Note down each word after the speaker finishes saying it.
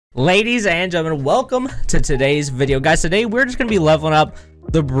Ladies and gentlemen, welcome to today's video. Guys, today we're just gonna be leveling up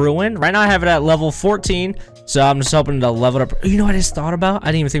the Bruin. Right now I have it at level 14, so I'm just hoping to level it up. You know what I just thought about? I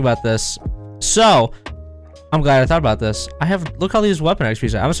didn't even think about this. So I'm glad I thought about this. Look at all these weapon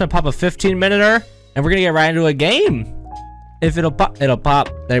XPs. I'm just gonna pop a 15-minute and we're gonna get right into a game. If it'll pop, it'll pop.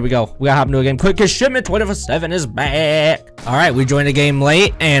 There we go. We gotta hop into a game quick because Shipment 24/7 is back. All right, we joined the game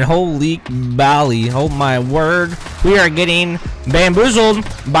late, and holy bally, oh my word, we are getting bamboozled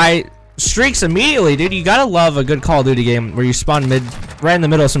by streaks immediately, dude. You gotta love a good Call of Duty game where you spawn right in the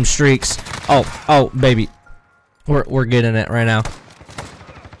middle of some streaks. Oh, baby, we're getting it right now,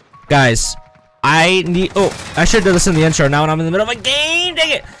 guys. I should have done this in the intro. Now when I'm in the middle of a game, dang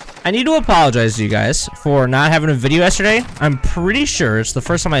it. I need to apologize to you guys for not having a video yesterday. I'm pretty sure it's the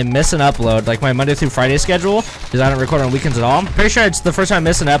first time I miss an upload, like my Monday through Friday schedule, because I don't record on weekends at all. I'm pretty sure it's the first time I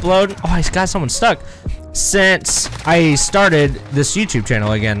miss an upload. Oh, I got someone stuck. Since I started this YouTube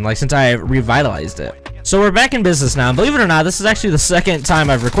channel again, like since I revitalized it. So we're back in business now. And believe it or not, this is actually the second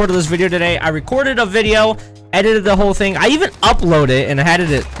time I've recorded this video today. I recorded a video, edited the whole thing. I even uploaded it and had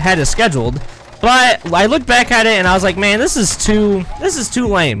it scheduled. But I looked back at it and I was like, man, this is too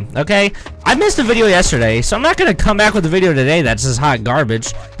lame, okay? I missed a video yesterday, so I'm not gonna come back with a video today that's just hot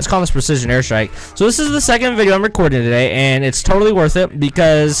garbage. Let's call this Precision Airstrike. So this is the second video I'm recording today, and it's totally worth it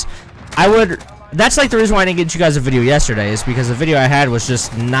because that's like the reason why I didn't get you guys a video yesterday, is because the video I had was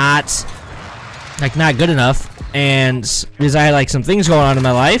just not good enough, and because I had like some things going on in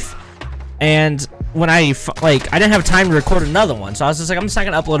my life, and when I didn't have time to record another one, so I was just like, I'm just not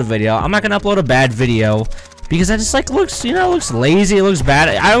gonna upload a video. I'm not gonna upload a bad video because that just like looks lazy, it looks bad.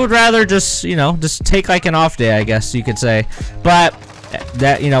 I would rather just just take like an off day, I guess you could say. But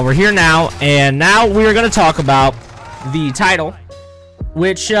that we're here now, and now we're gonna talk about the title,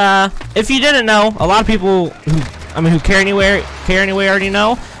 which if you didn't know, a lot of people who care anyway already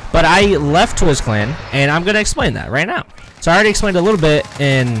know. But I left Twizz Clan, and I'm gonna explain that right now. So I already explained a little bit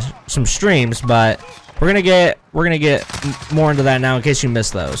in some streams, but we're gonna get more into that now in case you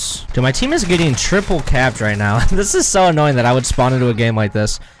missed those. Dude, my team is getting triple capped right now. This is so annoying that I would spawn into a game like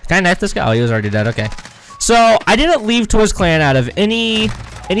this. Can I knife this guy? Oh, he was already dead. Okay. So I didn't leave Twizz Clan out of any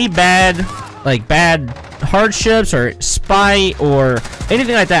bad hardships or spite or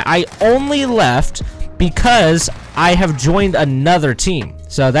anything like that. I only left because I have joined another team.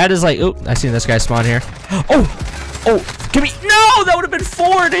 So that is like, oh, I seen this guy spawn here. Oh, give me, no, that would have been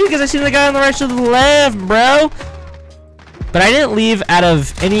 4, dude, because I seen the guy on the right to the left, bro. But I didn't leave out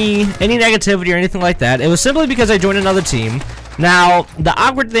of any negativity or anything like that. It was simply because I joined another team. Now, the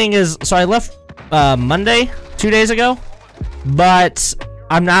awkward thing is, so I left Monday, 2 days ago, but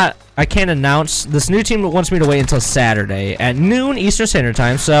I can't announce. This new team wants me to wait until Saturday at noon Eastern Standard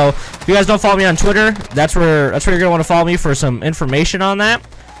Time. So if you guys don't follow me on Twitter, that's where you're gonna want to follow me for some information on that.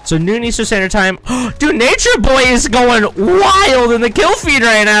 So noon Eastern Standard Time. Dude, Nature Boy is going wild in the kill feed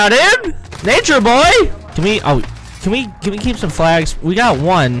right now, dude. Nature Boy. Can we keep some flags? We got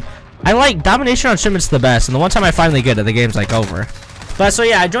one. I like domination on shipments the best, and the one time I finally get it, the game's like over. But so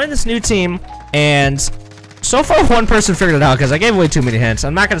yeah, I joined this new team, and so far one person figured it out because I gave away too many hints.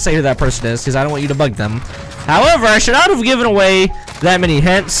 I'm not gonna say who that person is because I don't want you to bug them. However, I should not have given away that many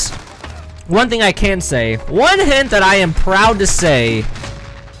hints. One thing I can say, one hint that I am proud to say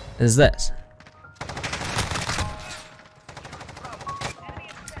is this.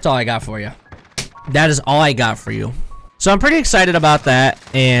 That's all I got for you. That is all I got for you. So I'm pretty excited about that,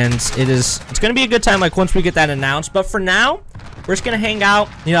 and it's gonna be a good time like once we get that announced. But for now, we're just gonna hang out.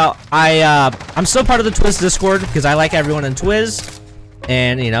 I'm still part of the Twizz Discord because I like everyone in Twizz,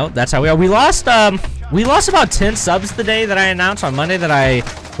 and that's how we are. We lost about 10 subs the day that I announced on Monday that I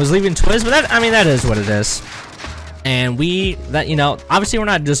was leaving Twizz, but that is what it is. And obviously we're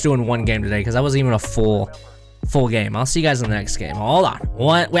not just doing one game today because that wasn't even a full game. I'll see you guys in the next game. Hold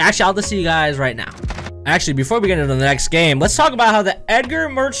on. Actually, I'll just see you guys right now. Actually, before we get into the next game, let's talk about how the Edgar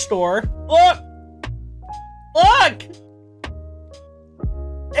merch store. Look!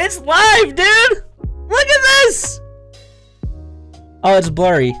 It's live, dude! Look at this! Oh, it's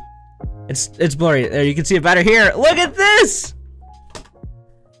blurry. It's blurry. There, you can see it better here. Look at this!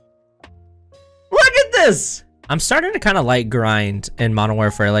 Look at this! I'm starting to kind of like grind in Modern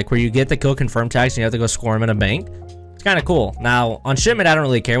Warfare, like where you get the kill confirm tags and you have to go score them in a bank. It's kind of cool. Now, on Shipment, I don't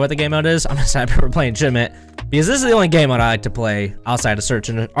really care what the game mode is. I'm just happy we're playing Shipment because this is the only game mode I like to play outside of Search.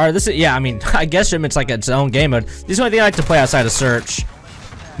 I guess Shipment's like its own game mode. This is the only thing I like to play outside of Search.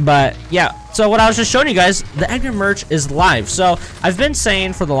 But yeah, so what I was just showing you guys, the Edgar merch is live. So I've been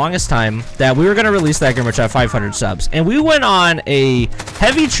saying for the longest time that we were going to release the Edgar merch at 500 subs, and we went on a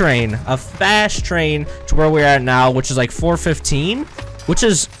heavy train, a fast train to where we're at now, which is like 415, which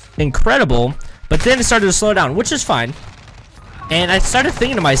is incredible. But then it started to slow down, which is fine. And I started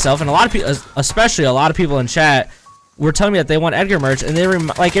thinking to myself, and a lot of people, especially a lot of people in chat, were telling me that they want Edgar merch, and they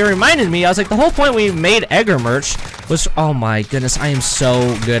it reminded me. I was like, the whole point we made Edgar merch was, oh my goodness, I am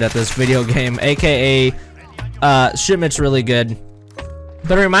so good at this video game, aka shipment's really good.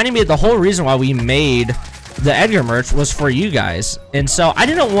 But it reminded me that the whole reason why we made the Edgar merch was for you guys, and so I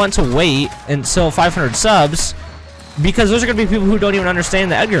didn't want to wait until 500 subs, because those are gonna be people who don't even understand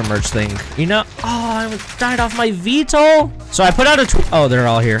the Edgar merch thing, you know? Oh, I died off my VTOL. So I put out a tweet. Oh, they're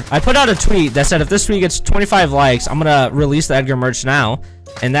all here. I put out a tweet that said if this tweet gets 25 likes, I'm gonna release the Edgar merch now,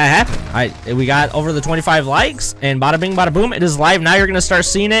 and that happened. We got over the 25 likes, and bada bing, bada boom, it is live now. You're gonna start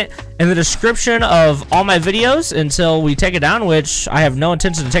seeing it in the description of all my videos until we take it down, which I have no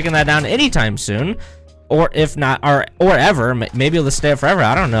intention of taking that down anytime soon, or if not, or ever. Maybe it'll stay up forever.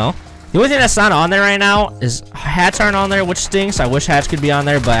 I don't know. The only thing that's not on there right now is hats aren't on there, which stinks. I wish hats could be on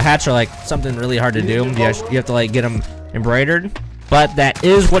there, but hats are like something really hard to do. You have to like get them embroidered, but that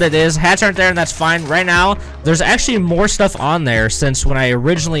is what it is. Hats aren't there, and that's fine. Right now, there's actually more stuff on there since when I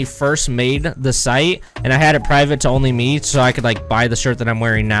originally first made the site, and I had it private to only me, so I could like buy the shirt that I'm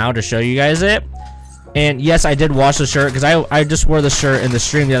wearing now to show you guys it. And yes, I did wash the shirt because I just wore the shirt in the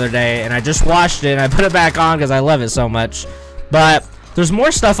stream the other day, and I just washed it and I put it back on because I love it so much. But there's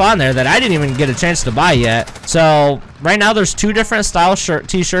more stuff on there that I didn't even get a chance to buy yet. So right now there's 2 different style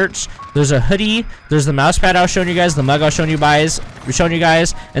t-shirts. There's a hoodie, there's the mouse pad I was showing you guys, the mug I was showing you guys,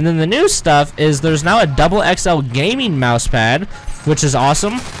 and then the new stuff is there's now a double XL gaming mouse pad, which is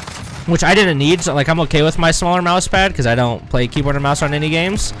awesome, which I didn't need. So like, I'm okay with my smaller mouse pad because I don't play keyboard and mouse on any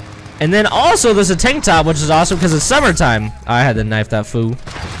games. And then also there's a tank top, which is awesome because it's summertime. I had to knife that fool.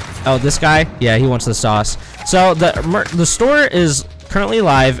 Oh, this guy? Yeah, he wants the sauce. So the store is currently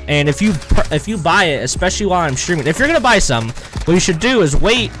live, and if you buy it, especially while I'm streaming, if you're gonna buy some, what you should do is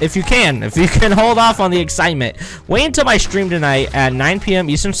wait. If you can hold off on the excitement, wait until my stream tonight at 9 p.m.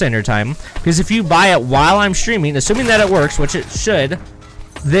 Eastern Standard Time, because if you buy it while I'm streaming, assuming that it works, which it should,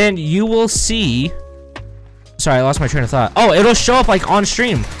 then you will see. Sorry, I lost my train of thought. Oh, it'll show up like on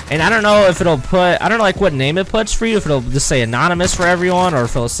stream, and I don't know if it'll put, I don't know like what name it puts for you, if it'll just say anonymous for everyone, or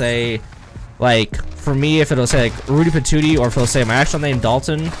if it'll say like, for me, if it'll say like RudeyPaTudey, or if it'll say my actual name,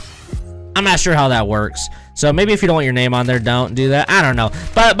 Dalton. I'm not sure how that works. So maybe if you don't want your name on there, don't do that. I don't know.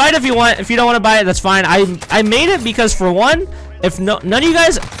 But buy it if you want. If you don't want to buy it, that's fine. I made it because, for one, if none of you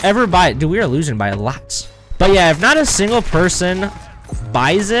guys ever buy it, dude, we are losing by lots. But yeah, if not a single person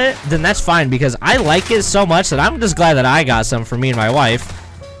buys it, then that's fine, because I like it so much that I'm just glad that I got some for me and my wife.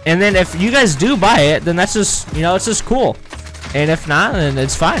 And then if you guys do buy it, then that's just, you know, it's just cool. And if not, then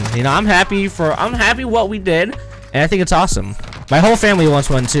it's fine. You know, I'm happy what we did, and I think it's awesome. My whole family wants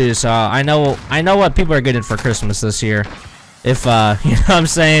one too, so I know what people are getting for Christmas this year. If you know what I'm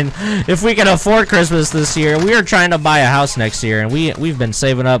saying, if we can afford Christmas this year, we are trying to buy a house next year, and we've been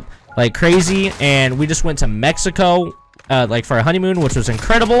saving up like crazy, and we just went to Mexico like for a honeymoon, which was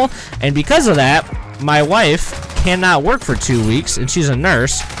incredible. And because of that, my wife cannot work for 2 weeks, and she's a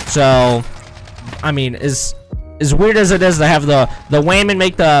nurse. So I mean, as weird as it is to have the women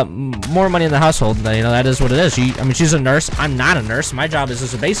make the more money in the household, you know, that is what it is. I mean, she's a nurse. I'm not a nurse. My job is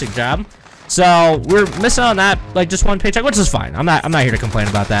just a basic job. So we're missing on that, like just one paycheck, which is fine. I'm not here to complain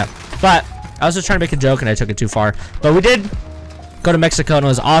about that. But I was just trying to make a joke, and I took it too far. But we did go to Mexico, and it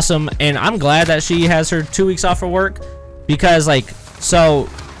was awesome. And I'm glad that she has her 2 weeks off of work, because like, so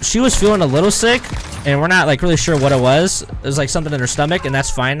she was feeling a little sick, and we're not like really sure what it was. It was like something in her stomach, and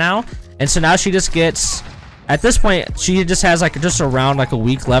that's fine now. And so now she just gets, at this point, she just has like just around like a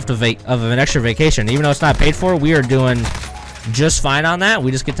week left of an extra vacation. Even though it's not paid for, we are doing just fine on that.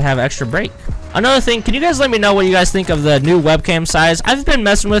 We just get to have an extra break. Another thing, can you guys let me know what you guys think of the new webcam size? I've been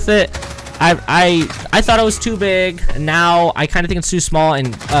messing with it. I thought it was too big. Now I kind of think it's too small.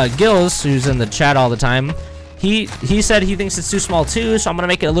 And Gills, who's in the chat all the time, he said he thinks it's too small too, so I'm gonna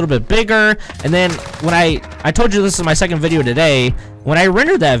make it a little bit bigger. And then when I told you this is my second video today, when I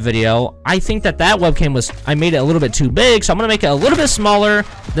rendered that video, I think that webcam I made it a little bit too big, so I'm gonna make it a little bit smaller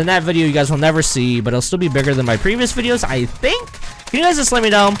than that video you guys will never see, but it'll still be bigger than my previous videos, I think. Can you guys just let me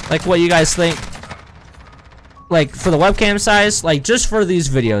know like what you guys think, like for the webcam size, like just for these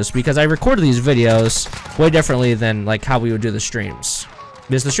videos, because I recorded these videos way differently than like how we would do the streams,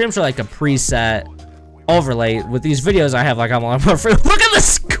 because the streams are like a preset overlay. With these videos I have like, I'm look at the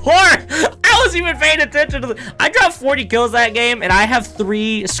score. I wasn't even paying attention to I dropped 40 kills that game, and I have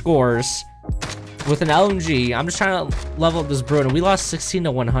 3 scores with an LMG. I'm just trying to level up this Bruin, and we lost 16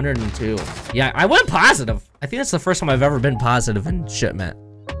 to 102. Yeah, I went positive. I think that's the first time I've ever been positive in shipment.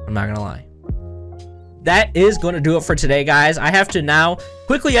 I'm not gonna lie. that is going to do it for today, guys. I have to now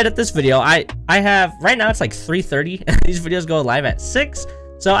quickly edit this video. I have, right now it's like 3:30 and these videos go live at 6.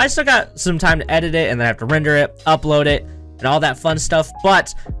 So I still got some time to edit it, and then I have to render it, upload it, and all that fun stuff.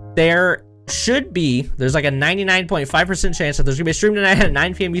 But there's like a 99.5% chance that there's gonna be a stream tonight at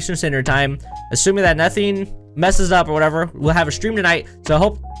 9 p.m. Eastern Standard Time. Assuming that nothing messes up or whatever, we'll have a stream tonight. So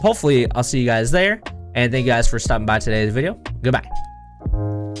hopefully I'll see you guys there. And thank you guys for stopping by today's video. Goodbye.